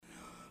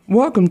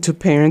Welcome to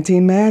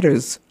Parenting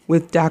Matters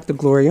with Dr.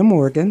 Gloria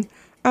Morgan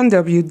on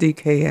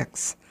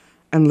WDKX.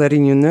 I'm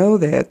letting you know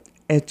that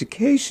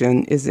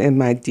education is in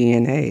my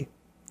DNA.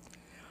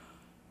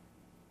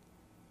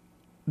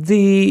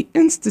 The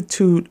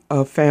Institute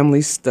of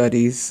Family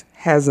Studies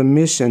has a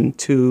mission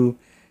to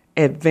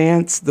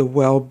advance the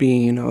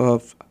well-being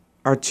of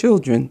our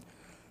children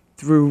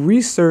through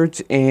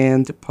research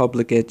and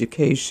public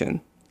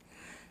education.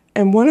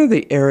 And one of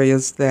the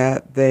areas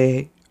that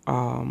they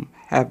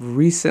have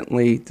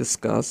recently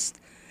discussed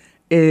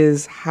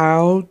is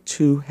how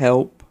to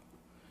help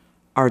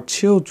our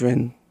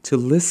children to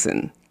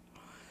listen.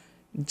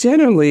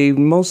 Generally,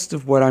 most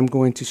of what I'm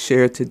going to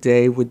share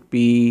today would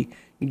be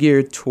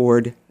geared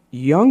toward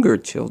younger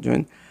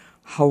children.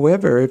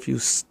 However, if you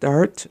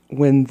start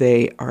when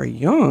they are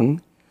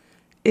young,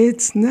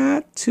 it's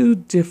not too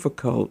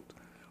difficult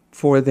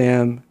for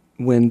them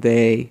when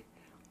they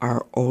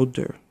are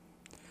older.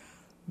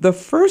 The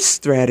first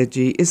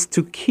strategy is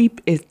to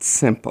keep it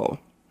simple.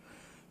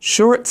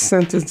 Short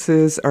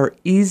sentences are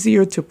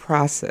easier to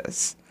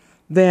process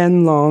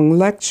than long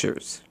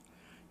lectures.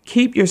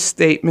 Keep your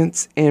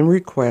statements and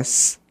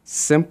requests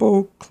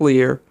simple,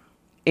 clear,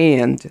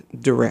 and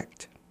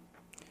direct.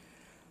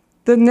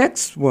 The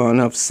next one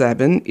of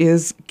 7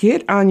 is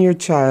get on your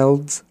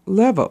child's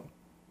level.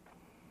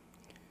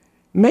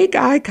 Make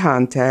eye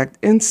contact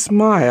and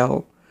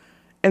smile,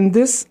 and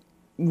this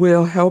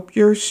will help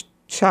your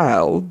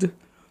child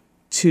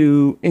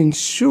to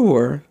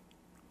ensure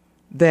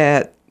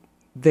that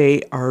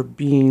they are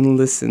being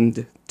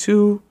listened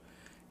to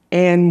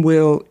and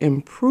will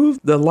improve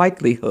the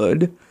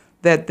likelihood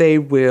that they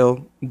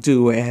will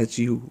do as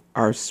you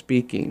are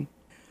speaking.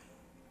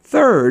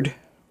 Third,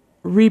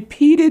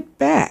 repeat it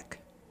back.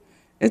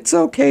 It's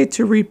okay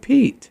to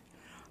repeat.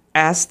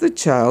 Ask the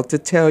child to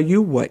tell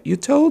you what you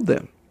told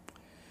them.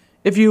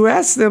 If you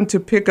ask them to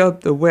pick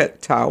up the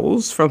wet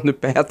towels from the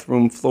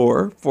bathroom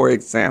floor, for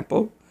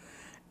example,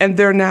 and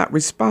they're not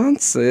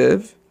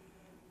responsive,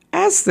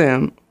 ask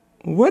them,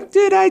 what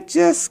did I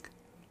just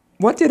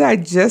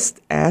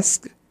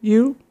ask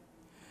you?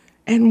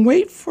 And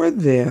wait for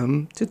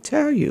them to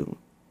tell you.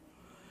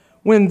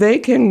 When they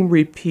can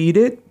repeat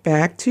it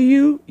back to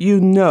you,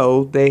 you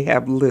know they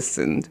have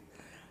listened,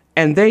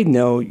 and they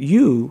know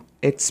you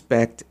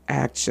expect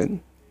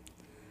action.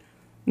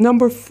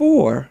 Number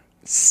 4,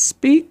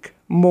 speak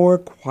more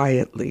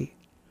quietly.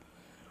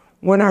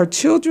 When our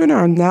children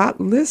are not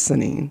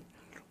listening,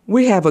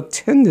 we have a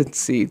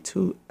tendency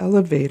to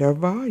elevate our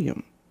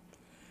volume.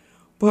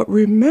 But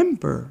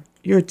remember,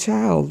 your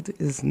child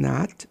is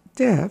not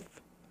deaf.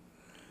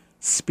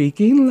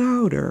 Speaking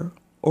louder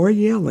or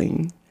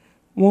yelling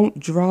won't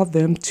draw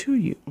them to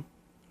you,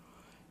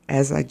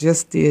 as I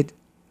just did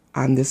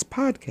on this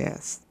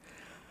podcast.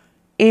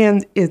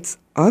 And it's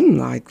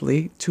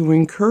unlikely to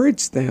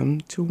encourage them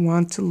to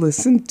want to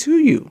listen to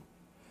you.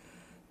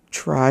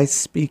 Try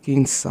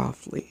speaking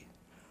softly.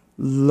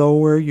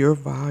 Lower your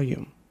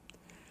volume.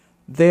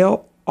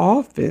 They'll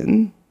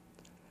often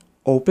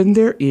open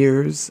their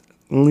ears,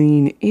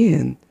 lean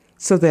in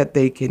so that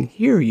they can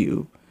hear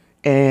you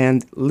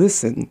and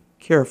listen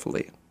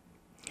carefully.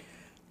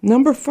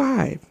 Number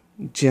 5,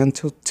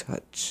 gentle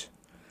touch.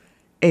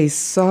 A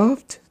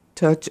soft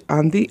touch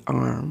on the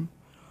arm,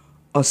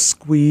 a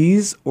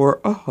squeeze or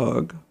a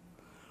hug,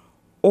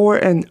 or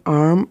an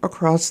arm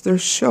across their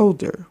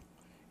shoulder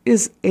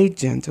is a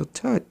gentle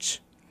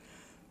touch.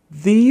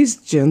 These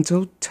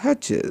gentle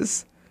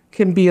touches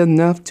can be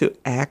enough to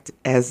act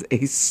as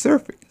a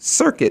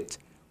circuit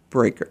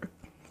breaker,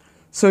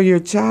 so your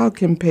child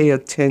can pay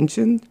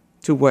attention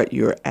to what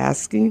you're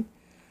asking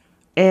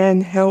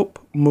and help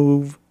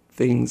move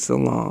things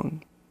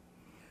along.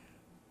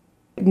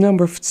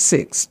 Number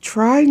 6,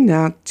 try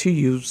not to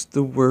use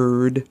the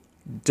word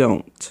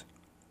don't.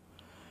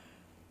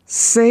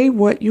 Say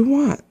what you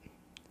want.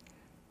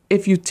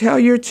 If you tell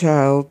your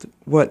child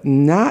what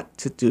not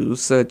to do,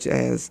 such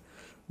as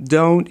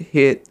don't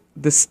hit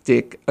the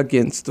stick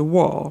against the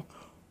wall,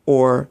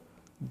 or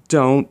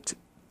don't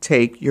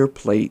take your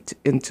plate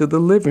into the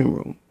living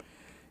room,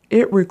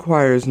 it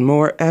requires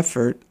more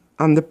effort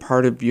on the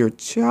part of your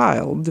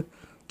child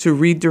to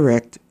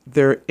redirect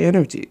their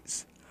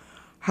energies.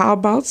 How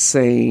about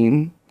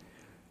saying,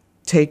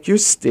 take your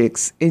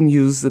sticks and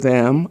use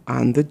them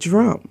on the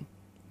drum?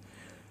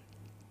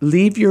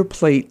 Leave your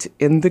plate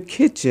in the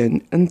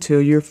kitchen until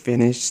you're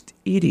finished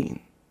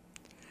eating.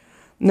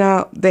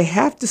 Now, they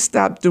have to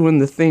stop doing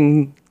the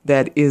thing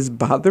that is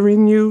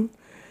bothering you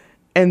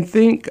and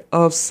think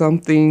of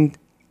something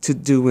to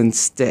do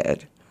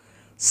instead.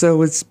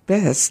 So it's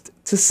best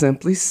to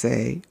simply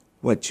say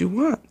what you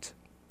want.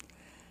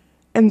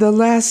 And the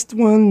last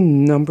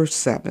one, number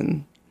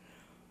 7,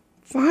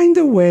 find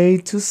a way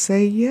to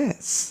say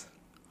yes.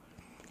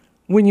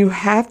 When you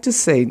have to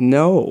say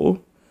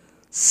no,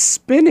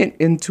 spin it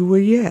into a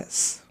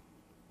yes.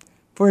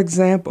 For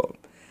example,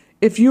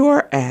 if you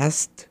are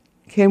asked,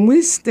 can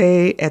we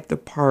stay at the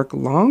park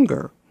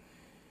longer?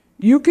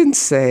 You can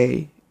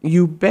say,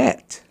 you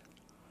bet.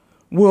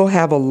 We'll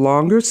have a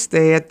longer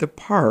stay at the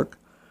park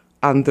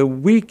on the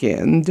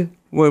weekend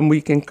when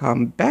we can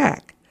come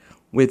back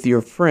with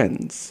your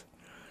friends.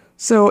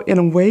 So in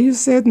a way you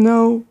said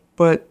no,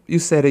 but you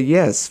said a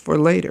yes for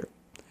later.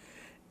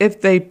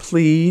 If they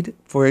plead,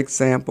 for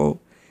example,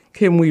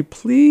 can we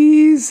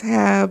please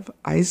have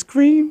ice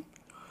cream?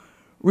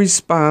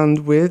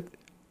 Respond with,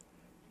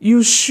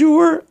 you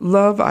sure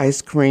love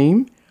ice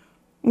cream.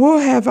 We'll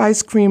have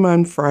ice cream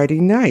on Friday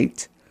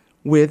night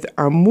with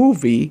our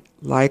movie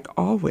like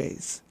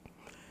always.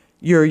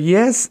 Your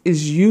yes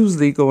is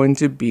usually going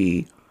to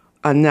be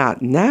a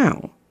not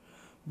now,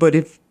 but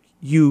if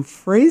you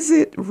phrase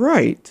it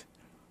right,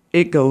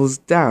 it goes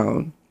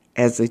down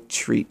as a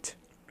treat.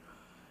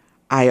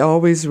 I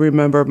always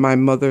remember my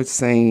mother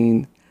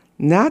saying,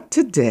 not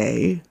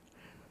today,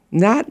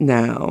 not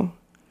now,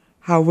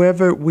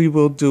 however, we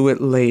will do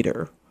it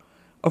later.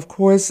 Of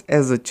course,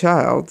 as a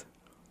child,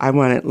 I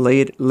wanted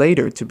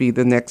later to be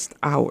the next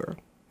hour.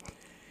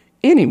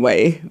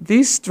 Anyway,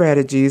 these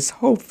strategies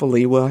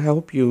hopefully will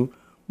help you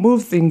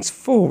move things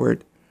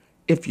forward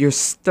if you're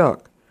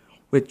stuck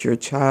with your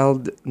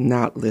child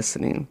not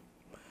listening.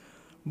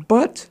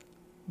 But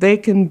they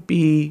can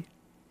be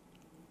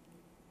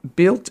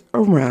built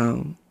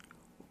around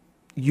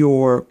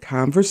your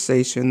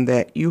conversation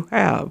that you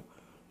have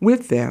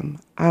with them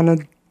on a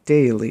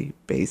daily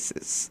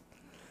basis.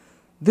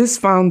 This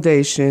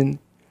foundation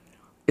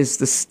is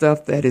the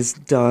stuff that is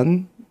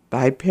done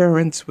by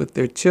parents with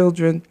their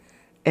children,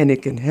 and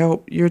it can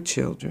help your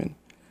children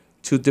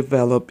to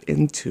develop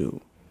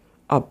into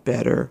a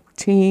better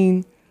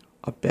teen,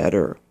 a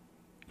better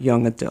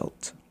young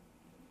adult.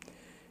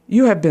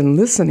 You have been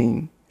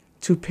listening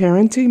to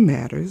Parenting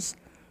Matters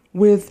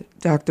with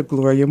Dr.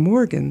 Gloria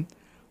Morgan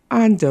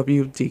on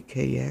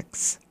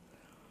WDKX.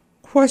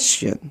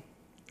 Question: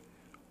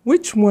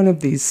 which one of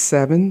these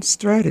 7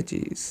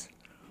 strategies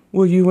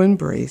will you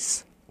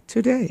embrace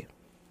today?